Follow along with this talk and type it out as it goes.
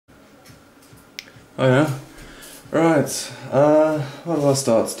Oh yeah? Right, where do I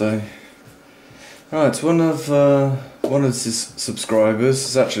start today? Right, one of his subscribers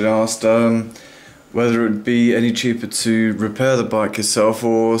has actually asked whether it would be any cheaper to repair the bike yourself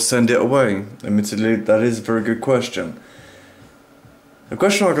or send it away. Admittedly, that is a very good question. The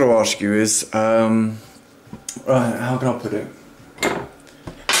question I'm going to ask you is, right, how can I put it?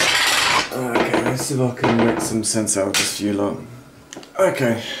 Okay, let's see if I can make some sense out of this for you lot.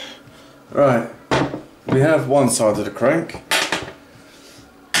 Okay, right. We have one side of the crank,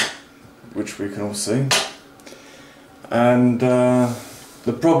 which we can all see. And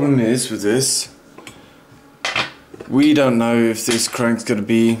the problem is with this, we don't know if this crank's going to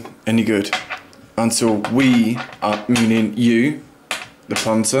be any good until we, meaning you, the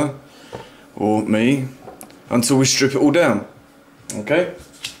punter, or me, until we strip it all down. Okay?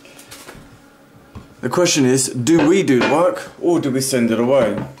 The question is, do we do the work or do we send it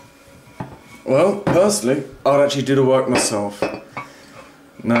away? Well, personally, I'd actually do the work myself.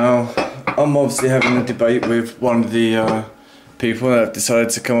 Now, I'm obviously having a debate with one of the people that have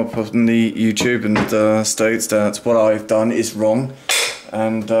decided to come up on the YouTube and states that what I've done is wrong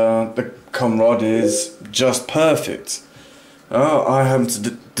and the comrade is just perfect. I happen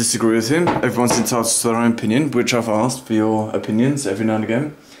to disagree with him. Everyone's entitled to their own opinion, which I've asked for your opinions every now and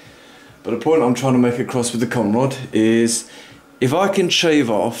again. But the point I'm trying to make across with the comrade is, if I can shave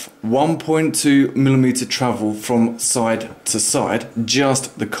off 1.2mm travel from side to side,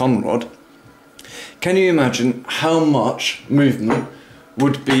 just the conrod, can you imagine how much movement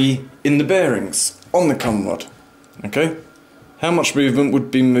would be in the bearings on the conrod? Okay? How much movement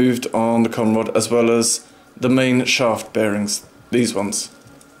would be moved on the conrod as well as the main shaft bearings, these ones?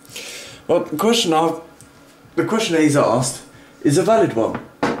 Well, the question he's asked is a valid one,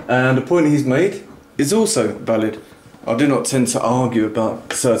 and the point he's made is also valid. I do not tend to argue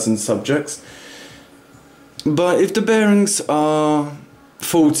about certain subjects, but if the bearings are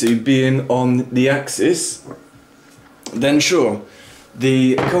faulty being on the axis, then sure,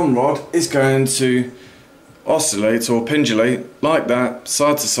 the conrod is going to oscillate or pendulate like that,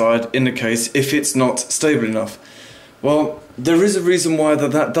 side to side, in the case if it's not stable enough. Well, there is a reason why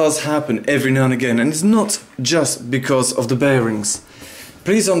that does happen every now and again, and it's not just because of the bearings.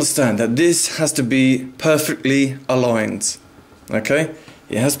 Please understand that this has to be perfectly aligned, okay?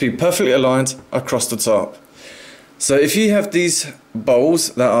 It has to be perfectly aligned across the top. So if you have these bowls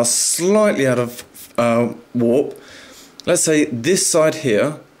that are slightly out of warp, let's say this side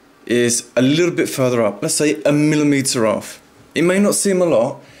here is a little bit further up, let's say 1mm off. It may not seem a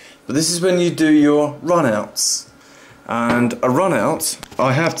lot, but this is when you do your runouts. And a runout,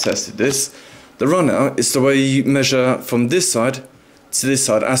 I have tested this, the runout is the way you measure from this side to this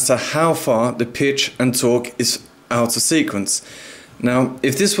side as to how far the pitch and torque is out of sequence. Now,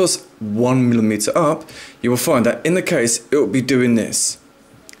 if this was 1mm up, you will find that in the case it would be doing this,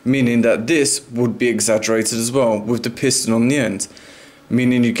 meaning that this would be exaggerated as well with the piston on the end,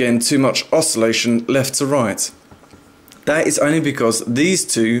 meaning you're getting too much oscillation left to right. That is only because these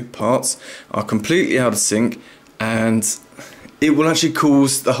two parts are completely out of sync, and it will actually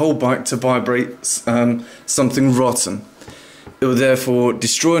cause the whole bike to vibrate something rotten. It will therefore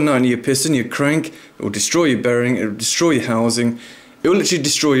destroy not only your piston, your crank, it will destroy your bearing, it will destroy your housing, it will literally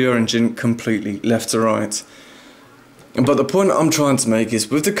destroy your engine completely, left to right. But the point I'm trying to make is,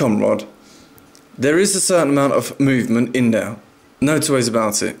 with the conrod, there is a certain amount of movement in there, no two ways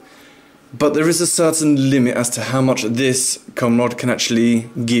about it. But there is a certain limit as to how much this conrod can actually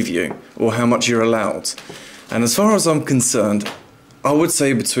give you, or how much you're allowed. And as far as I'm concerned, I would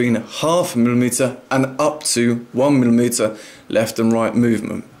say between 0.5mm and up to 1mm left and right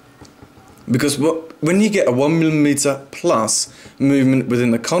movement. Because when you get a 1mm plus movement within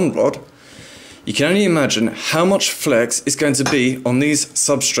the conrod, you can only imagine how much flex is going to be on these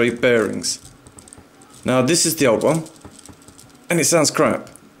substrate bearings. Now, this is the old one, and it sounds crap,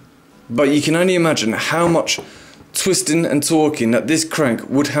 but you can only imagine how much twisting and torquing that this crank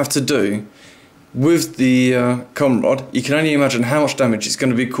would have to do with the conrod. You can only imagine how much damage it's going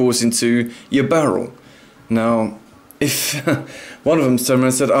to be causing to your barrel. Now, if one of them turned around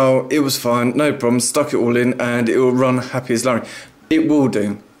and said, oh, it was fine, no problem, stuck it all in and it will run happy as Larry, it will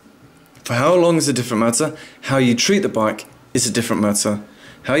do. For how long is a different matter. How you treat the bike is a different matter.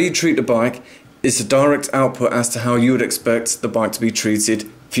 How you treat the bike is a direct output as to how you would expect the bike to be treated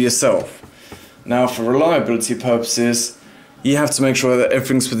for yourself. Now, for reliability purposes, you have to make sure that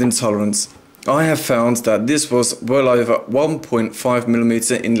everything's within tolerance. I have found that this was well over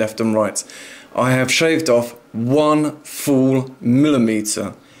 1.5mm in left and right. I have shaved off 1 full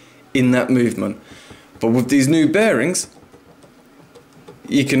millimeter in that movement. But with these new bearings,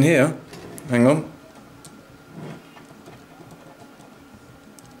 you can hear, hang on,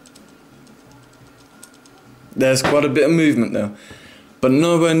 there's quite a bit of movement there, but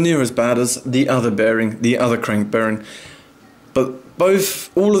nowhere near as bad as the other bearing, the other crank bearing. But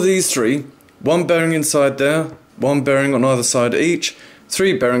all of these three, one bearing inside there, one bearing on either side each,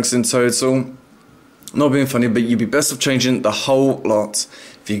 3 bearings in total. Not being funny, but you'd be best off changing the whole lot.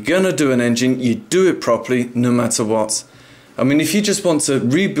 If you're gonna do an engine, you do it properly no matter what. I mean, if you just want to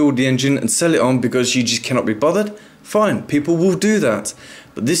rebuild the engine and sell it on because you just cannot be bothered, fine, people will do that.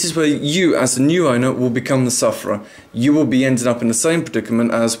 But this is where you, as a new owner, will become the sufferer. You will be ending up in the same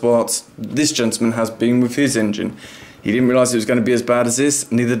predicament as what this gentleman has been with his engine. He didn't realise it was going to be as bad as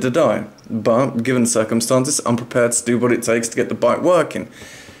this, neither did I. But, given the circumstances, I'm prepared to do what it takes to get the bike working.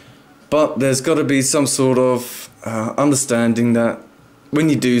 But there's got to be some sort of understanding that when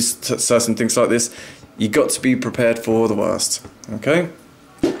you do certain things like this, you got to be prepared for the worst. Okay?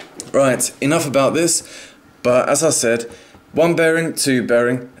 Right, enough about this. But as I said, 1 bearing, 2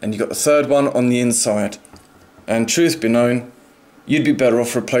 bearing, and you got the 3rd one on the inside. And truth be known, you'd be better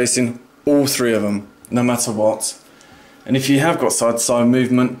off replacing all 3 of them, no matter what. And if you have got side-to-side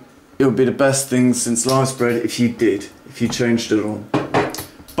movement, it would be the best thing since sliced bread if you changed it all.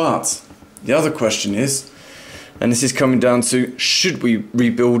 But the other question is, and this is coming down to, should we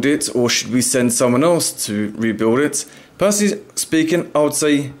rebuild it or should we send someone else to rebuild it? Personally speaking, I would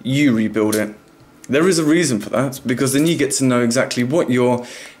say you rebuild it. There is a reason for that, because then you get to know exactly what your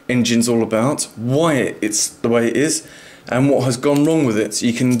engine's all about, why it's the way it is, and what has gone wrong with it. So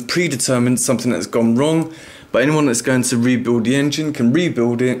you can predetermine something that's gone wrong, but anyone that's going to rebuild the engine can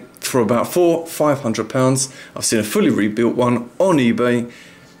rebuild it for about £400–500. I've seen a fully rebuilt one on eBay.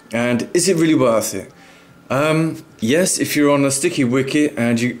 And is it really worth it? Yes, if you're on a sticky wicket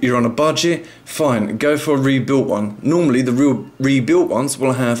and you're on a budget, fine, go for a rebuilt one. Normally the real rebuilt ones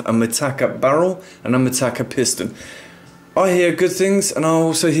will have a Mitaka barrel and a Mitaka piston. I hear good things and I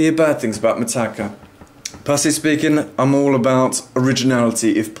also hear bad things about Mitaka. Personally speaking, I'm all about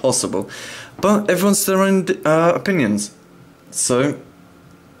originality if possible, but everyone's their own opinions. So,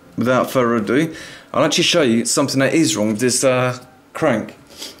 without further ado, I'll actually show you something that is wrong with this crank,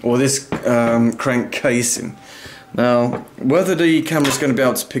 or this crank casing. Now, whether the camera's going to be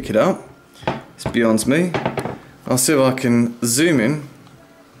able to pick it up is beyond me. I'll see if I can zoom in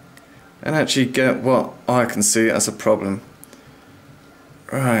and actually get what I can see as a problem.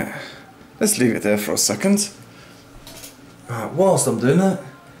 Right, let's leave it there for a second. Right, whilst I'm doing that,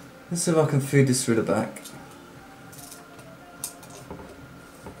 let's see if I can feed this through the back.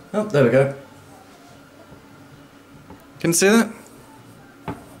 Oh, there we go. Can you see that?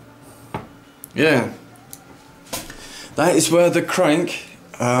 Yeah. That is where the crank,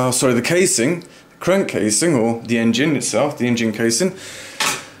 the casing, crank casing, or the engine itself, the engine casing,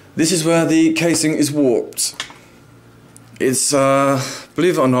 this is where the casing is warped. It's,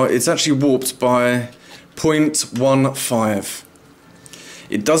 believe it or not, it's actually warped by 0.15.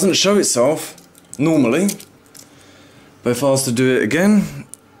 It doesn't show itself normally, but if I was to do it again,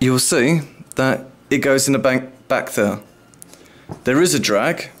 you'll see that it goes in the back there. There is a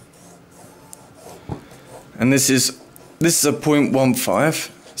drag, and this is a 0.15.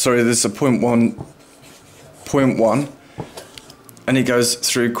 Sorry, this is a 0.1, and it goes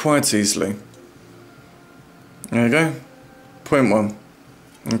through quite easily. There you go, 0.1.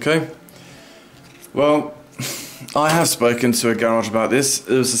 Okay. Well, I have spoken to a garage about this.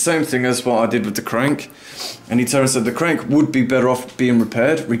 It was the same thing as what I did with the crank, and he told us that the crank would be better off being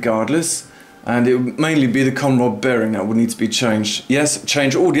repaired regardless, and it would mainly be the con rod bearing that would need to be changed. Yes,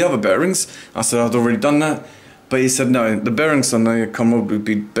 change all the other bearings. I said I'd already done that, but he said no, the bearings on the con rod would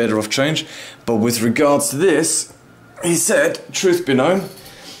be better off changed. But with regards to this, he said, truth be known,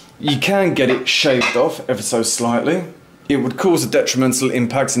 you can get it shaved off ever so slightly. It would cause a detrimental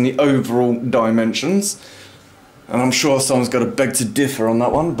impact in the overall dimensions, and I'm sure someone's got to beg to differ on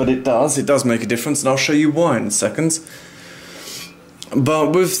that one, but it does make a difference, and I'll show you why in a second.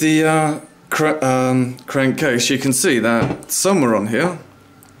 But with the crankcase, you can see that somewhere on here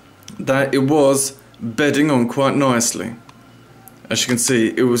that it was bedding on quite nicely. As you can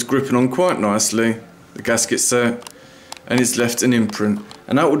see, it was gripping on quite nicely, the gasket's there, and it's left an imprint,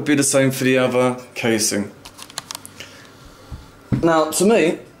 and that would be the same for the other casing. Now, to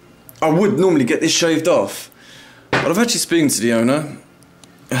me, I would normally get this shaved off, but I've actually spoken to the owner,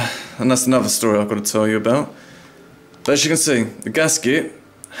 and that's another story I've got to tell you about. But as you can see, the gasket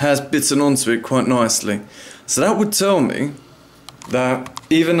has bitten onto it quite nicely. So that would tell me that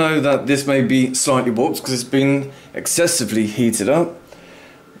even though that this may be slightly warped because it's been excessively heated up,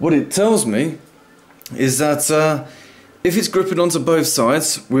 what it tells me is that if it's gripping onto both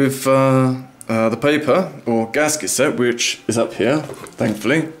sides with the paper or gasket set, which is up here,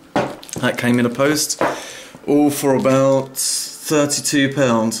 thankfully, that came in a post. all for about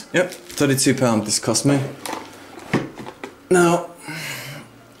 £32. Yep, £32 this cost me. Now,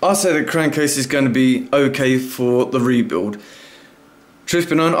 I say the crankcase is going to be okay for the rebuild. Truth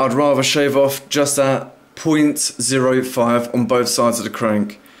be known, I'd rather shave off just that 0.05 on both sides of the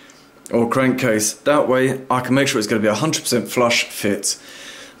crank or crankcase. That way I can make sure it's going to be 100% flush fit.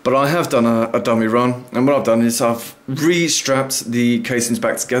 But I have done a dummy run, and what I've done is I've re-strapped the casings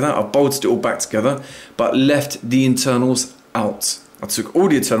back together, I've bolted it all back together, but left the internals out. I took all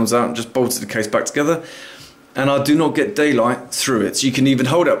the internals out and just bolted the case back together, and I do not get daylight through it. So you can even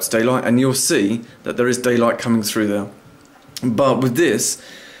hold it up to daylight and you'll see that there is daylight coming through there. But with this,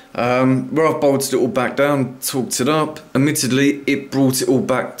 where I've bolted it all back down, torqued it up, admittedly it brought it all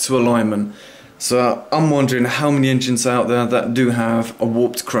back to alignment. So I'm wondering how many engines out there that do have a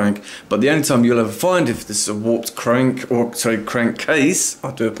warped crank. But the only time you'll ever find if this is a warped crank, or sorry, crankcase, I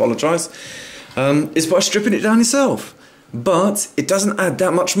do apologise, is by stripping it down yourself. But it doesn't add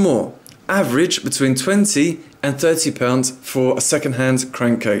that much more. Average between £20 and £30 for a second-hand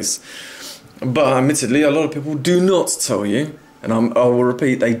crankcase. But admittedly, a lot of people do not tell you, and I will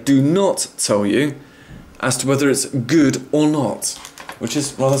repeat, they do not tell you as to whether it's good or not. Which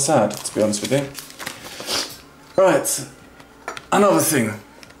is rather sad, to be honest with you. Right, another thing.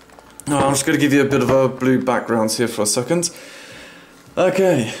 I'm just going to give you a bit of a blue background here for a second.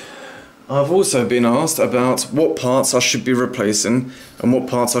 Okay, I've also been asked about what parts I should be replacing and what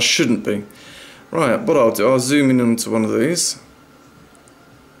parts I shouldn't be. Right, what I'll do, I'll zoom in onto one of these.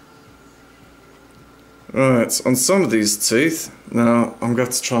 Right, on some of these teeth, now I'm going to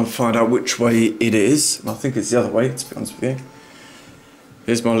have to try and find out which way it is. I think it's the other way, to be honest with you.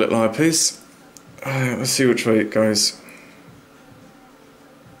 Here's my little eyepiece. Let's see which way it goes.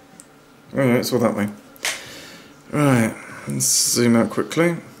 Oh no, it's all that way. Right, let's zoom out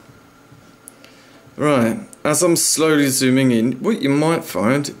quickly. Right, as I'm slowly zooming in, what you might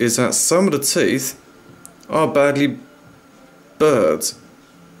find is that some of the teeth are badly burred.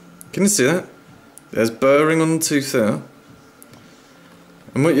 Can you see that? There's burring on the tooth there.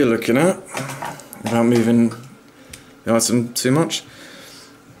 And what you're looking at, without moving the item too much,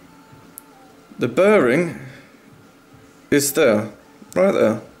 the burring is there, right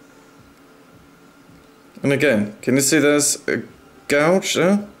there. And again, can you see there's a gouge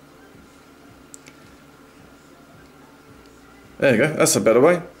there? There you go, that's a better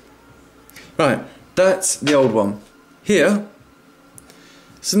way. Right, that's the old one. Here,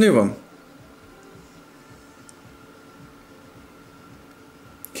 it's a new one.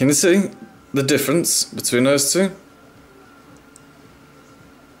 Can you see the difference between those two?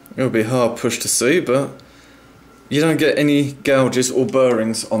 It'll be hard push to see, but you don't get any gouges or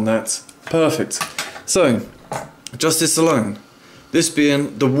burrings on that. Perfect. So, just this alone, this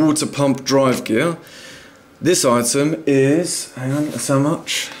being the water pump drive gear, this item is, hang on, that's how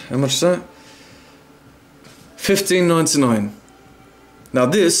much? How much is that? £15.99. Now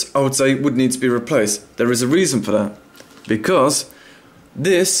this, I would say, would need to be replaced. There is a reason for that. Because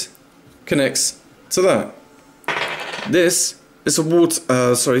this connects to that. This is a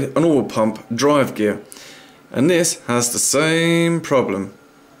an oil pump drive gear, and this has the same problem.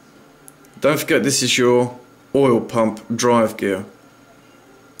 Don't forget, this is your oil pump drive gear.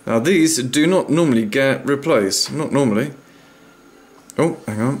 Now these do not normally get replaced, not normally. Oh,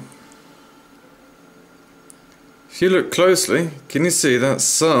 hang on. If you look closely, can you see that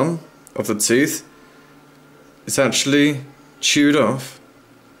some of the teeth is actually chewed off?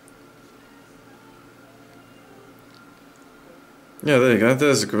 Yeah, there you go,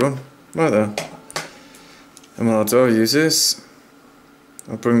 there's a good one, right there. And what I'll do, I'll use this.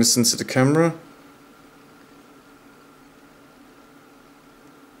 I'll bring this into the camera.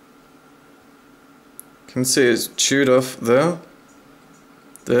 You can see it's chewed off there,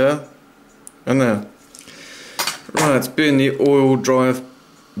 there, and there. Right, being the oil drive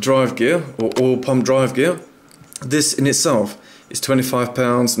gear, or oil pump drive gear, this in itself is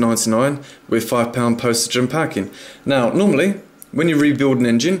 £25.99 with £5 postage and packing. Now, normally, when you rebuild an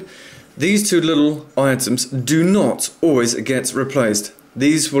engine, these two little items do not always get replaced.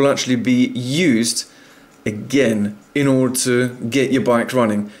 These will actually be used again in order to get your bike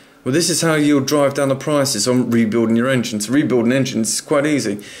running. Well, this is how you'll drive down the prices on rebuilding your engine. To rebuild an engine is quite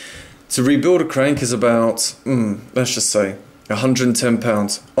easy. To rebuild a crank is about, let's just say,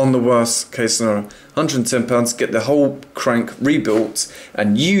 £110 on the worst case scenario. £110 to get the whole crank rebuilt,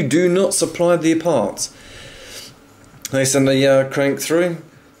 and you do not supply the parts. They send a crank through,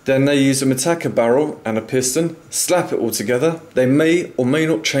 then they use a Mataka barrel and a piston, slap it all together. They may or may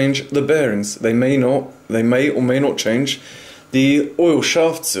not change the bearings. They may or may not change the oil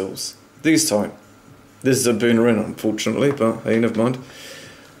shaft seals, these type. This is a booner in, unfortunately, but hey, never mind.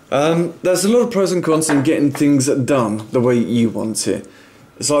 There's a lot of pros and cons in getting things done the way you want it.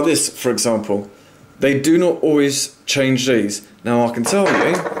 It's like this, for example. They do not always change these. Now I can tell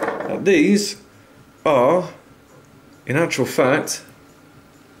you that these are, in actual fact,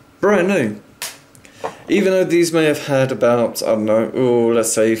 brand new. Even though these may have had about, I don't know,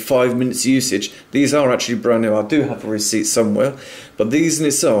 let's say 5 minutes usage, these are actually brand new. I do have a receipt somewhere, but these in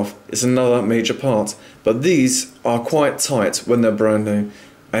itself is another major part. But these are quite tight when they're brand new,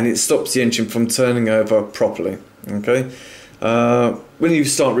 and it stops the engine from turning over properly. Okay, when you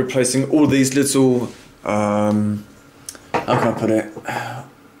start replacing all these little, how can I put it?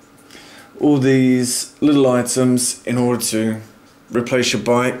 All these little items in order to replace your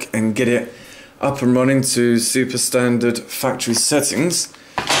bike and get it up and running to super standard factory settings,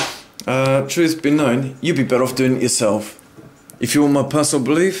 truth be known, you'd be better off doing it yourself. If you want my personal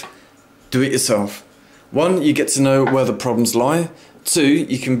belief, do it yourself. One, you get to know where the problems lie. Two,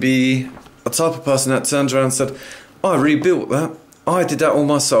 you can be a type of person that turns around and said, I rebuilt that, I did that all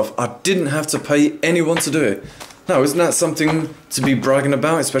myself, I didn't have to pay anyone to do it. Now, isn't that something to be bragging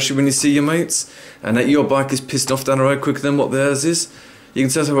about, especially when you see your mates and that your bike is pissed off down the road quicker than what theirs is? You can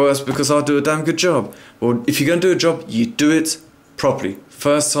say, well, it's because I do a damn good job. Well, if you're going to do a job, you do it properly.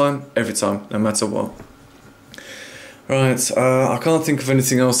 First time, every time, no matter what. Right, I can't think of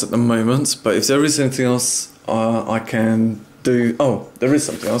anything else at the moment, but if there is anything else I can do... Oh, there is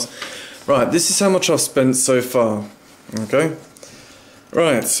something else. Right, this is how much I've spent so far. Okay.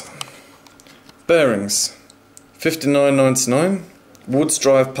 Right. Bearings, $59.99. Woods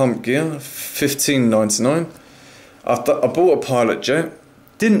drive pump gear, $15.99. I bought a pilot jet.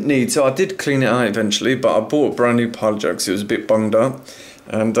 Didn't need to, I did clean it out eventually, but I bought a brand new pilot jet because it was a bit bunged up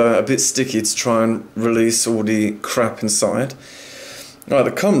and a bit sticky to try and release all the crap inside. Right,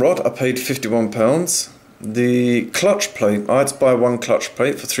 the cum rod I paid £51. The clutch plate, I had to buy one clutch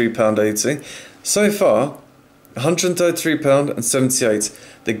plate for £3.80. So far, £133.78.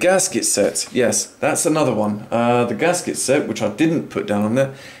 The gasket set, yes, that's another one. The gasket set, which I didn't put down on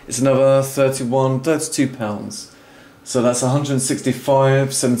there, is another £32. So that's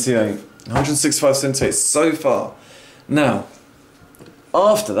 £165.78. £165.78 so far. Now,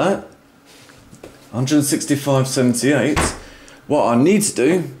 after that, £165.78, what I need to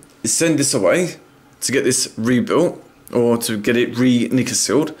do is send this away to get this rebuilt, or to get it re-knicker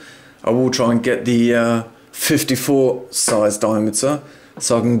sealed. I will try and get the 54 size diameter,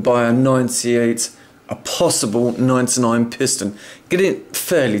 so I can buy a 98, a possible 99 piston. Get it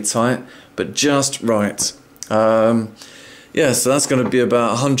fairly tight, but just right. Yeah, so that's going to be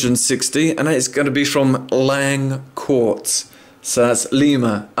about 160, and it's going to be from Lang Quartz. So that's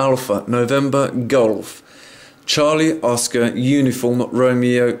Lima, Alpha, November, Golf, Charlie, Oscar, Uniform,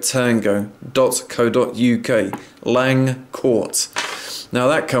 Romeo, Tango.co.uk. Lang Quartz. Now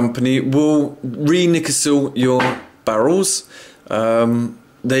that company will re-knicker seal your barrels.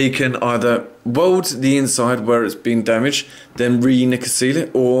 They can either weld the inside where it's been damaged, then re-knicker seal it,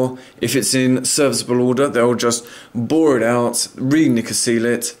 or if it's in serviceable order, they'll just bore it out, re-knicker seal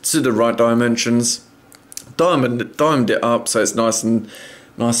it to the right dimensions, diamond it up so it's nice and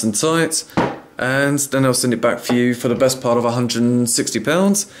tight, and then they'll send it back for you for the best part of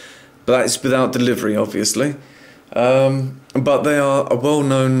 £160. But that is without delivery, obviously. But they are a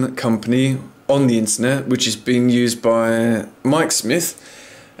well-known company on the internet, which is being used by Mike Smith.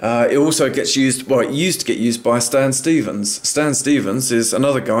 It also gets used, well, it used to get used by Stan Stevens. Stan Stevens is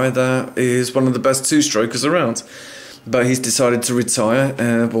another guy that is one of the best two-strokers around. But he's decided to retire,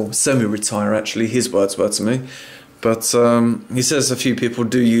 well, semi-retire actually, his words were to me. But he says a few people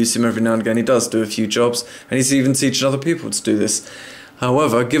do use him every now and again. He does do a few jobs, and he's even teaching other people to do this.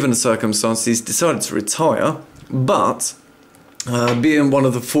 However, given the circumstances, he's decided to retire, but being one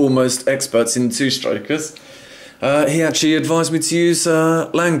of the foremost experts in two-strokers, he actually advised me to use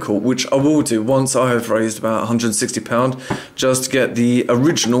Langcourt, which I will do once I have raised about £160 just to get the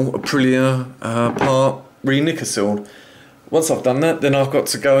original Aprilia part re-knicker sealed. Once I've done that, then I've got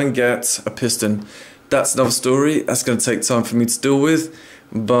to go and get a piston. That's another story. That's going to take time for me to deal with.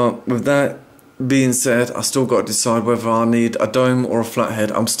 But with that being said, I still got to decide whether I need a dome or a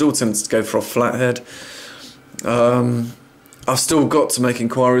flathead. I'm still tempted to go for a flathead. I've still got to make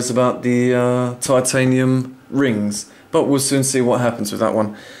inquiries about the titanium rings, but we'll soon see what happens with that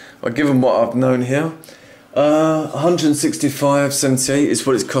one. But given what I've known here, £165.78 is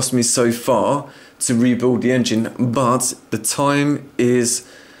what it's cost me so far to rebuild the engine, but the time is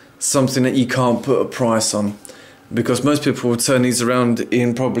something that you can't put a price on, because most people will turn these around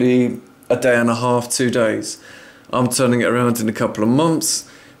in probably a day and a half, 2 days. I'm turning it around in a couple of months,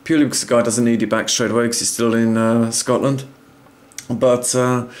 purely because the guy doesn't need it back straight away because he's still in Scotland. But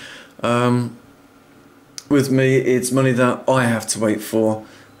with me, it's money that I have to wait for,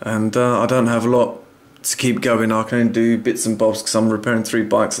 and I don't have a lot to keep going. I can only do bits and bobs because I'm repairing 3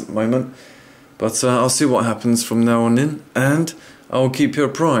 bikes at the moment. But I'll see what happens from now on in, and I'll keep you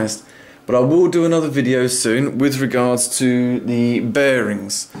apprised. But I will do another video soon with regards to the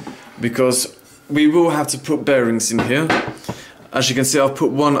bearings, because we will have to put bearings in here. As you can see, I've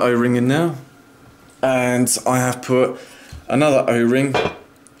put one O-ring in now, and I have put another O-ring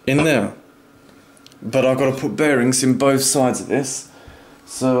in there. But I've got to put bearings in both sides of this.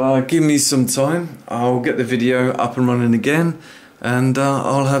 So give me some time, I'll get the video up and running again, and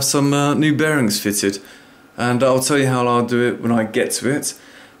I'll have some new bearings fitted. And I'll tell you how I'll do it when I get to it.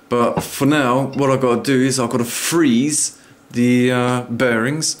 But for now, what I've got to do is I've got to freeze the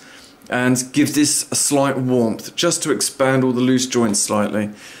bearings and give this a slight warmth, just to expand all the loose joints slightly.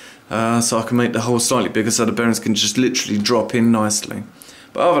 So I can make the hole slightly bigger so the bearings can just literally drop in nicely.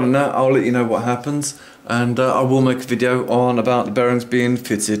 But other than that, I'll let you know what happens, and I will make a video on about the bearings being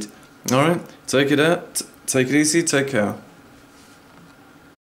fitted. Alright, take it easy, take care.